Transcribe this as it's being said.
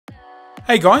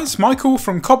Hey guys, Michael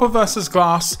from Copper vs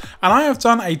Glass, and I have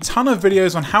done a ton of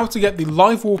videos on how to get the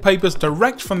live wallpapers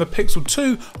direct from the Pixel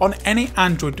 2 on any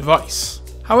Android device.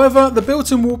 However, the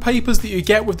built-in wallpapers that you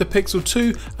get with the Pixel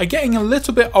 2 are getting a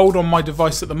little bit old on my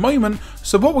device at the moment,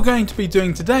 so what we're going to be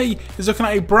doing today is looking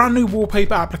at a brand new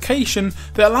wallpaper application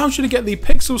that allows you to get the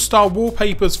Pixel style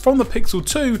wallpapers from the Pixel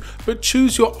 2 but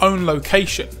choose your own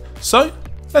location. So,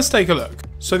 let's take a look.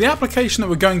 So the application that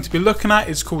we're going to be looking at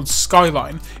is called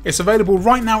Skyline. It's available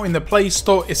right now in the Play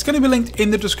Store. It's going to be linked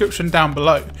in the description down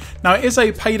below. Now it is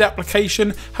a paid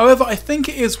application, however I think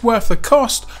it is worth the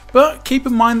cost, but keep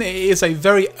in mind that it is a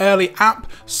very early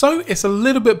app, so it's a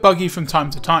little bit buggy from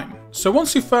time to time. So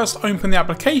once you first open the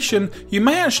application, you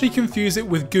may actually confuse it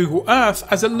with Google Earth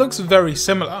as it looks very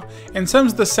similar. In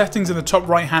terms of the settings in the top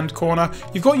right hand corner,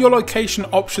 you've got your location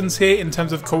options here in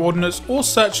terms of coordinates or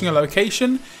searching a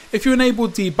location. If you enable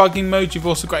debugging mode, you've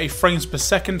also got a frames per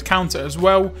second counter as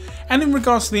well. And in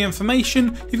regards to the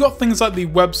information, you've got things like the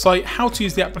website, how to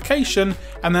use the application,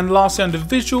 and then lastly under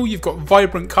visual, you've got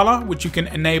vibrant color, which you can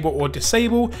enable or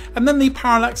disable, and then the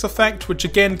parallax effect, which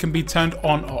again can be turned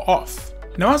on or off.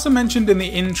 Now as I mentioned in the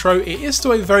intro, it is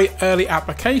still a very early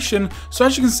application, so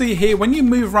as you can see here, when you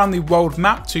move around the world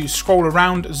map to scroll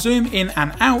around, zoom in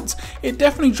and out, it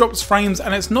definitely drops frames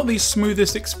and it's not the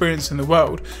smoothest experience in the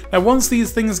world. Now once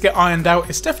these things get ironed out,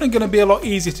 it's definitely going to be a lot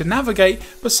easier to navigate,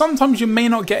 but sometimes you may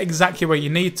not get exactly where you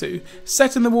need to.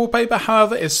 Setting the wallpaper,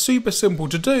 however, is super simple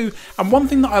to do, and one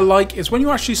thing that I like is when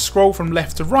you actually scroll from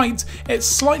left to right, it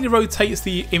slightly rotates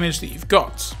the image that you've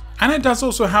got. And it does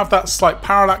also have that slight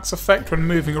parallax effect when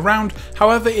moving around,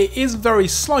 however it is very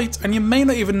slight and you may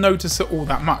not even notice it all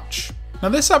that much. Now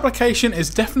this application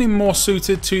is definitely more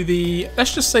suited to the,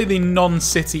 let's just say the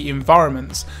non-city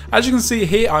environments. As you can see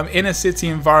here, I'm in a city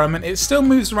environment. It still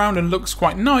moves around and looks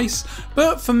quite nice,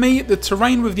 but for me the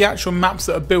terrain with the actual maps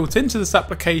that are built into this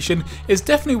application is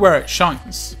definitely where it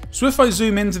shines. So if I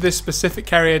zoom into this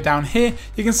specific area down here,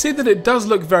 you can see that it does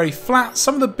look very flat.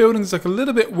 Some of the buildings look a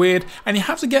little bit weird and you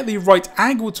have to get the right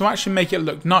angle to actually make it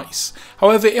look nice.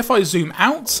 However, if I zoom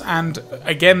out, and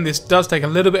again this does take a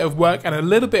little bit of work and a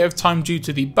little bit of time due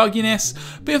to the bugginess,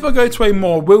 but if I go to a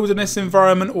more wilderness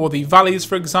environment or the valleys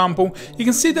for example, you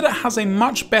can see that it has a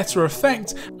much better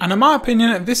effect, and in my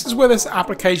opinion this is where this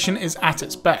application is at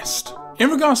its best. In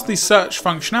regards to the search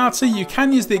functionality, you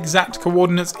can use the exact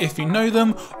coordinates if you know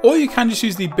them, or you can just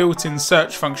use the built-in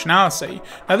search functionality.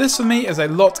 Now this for me is a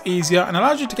lot easier and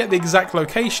allows you to get the exact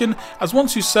location, as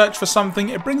once you search for something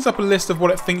it brings up a list of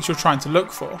what it thinks you're trying to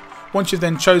look for. Once you've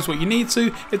then chose what you need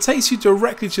to, it takes you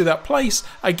directly to that place,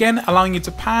 again allowing you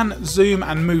to pan, zoom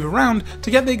and move around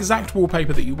to get the exact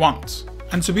wallpaper that you want.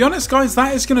 And to be honest guys,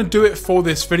 that is going to do it for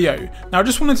this video. Now I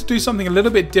just wanted to do something a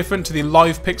little bit different to the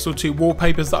live Pixel 2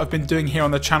 wallpapers that I've been doing here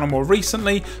on the channel more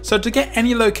recently, so to get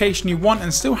any location you want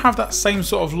and still have that same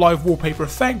sort of live wallpaper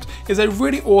effect is a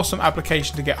really awesome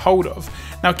application to get hold of.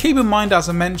 Now keep in mind, as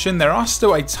I mentioned, there are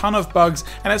still a ton of bugs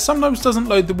and it sometimes doesn't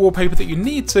load the wallpaper that you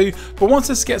need to, but once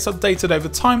this gets updated over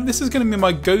time, this is going to be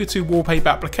my go-to wallpaper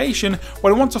application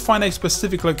when I want to find a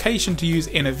specific location to use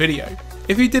in a video.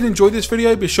 If you did enjoy this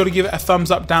video, be sure to give it a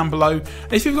thumbs up down below.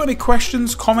 And if you've got any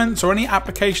questions, comments or any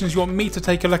applications you want me to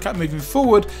take a look at moving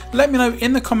forward, let me know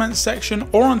in the comments section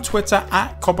or on Twitter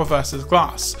at Copper vs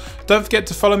Glass. Don't forget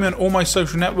to follow me on all my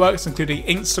social networks including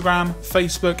Instagram,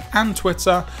 Facebook and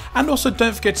Twitter, and also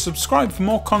don't forget to subscribe for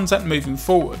more content moving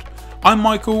forward. I'm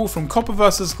Michael from Copper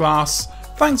vs Glass,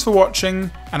 thanks for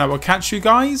watching and I will catch you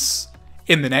guys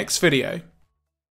in the next video.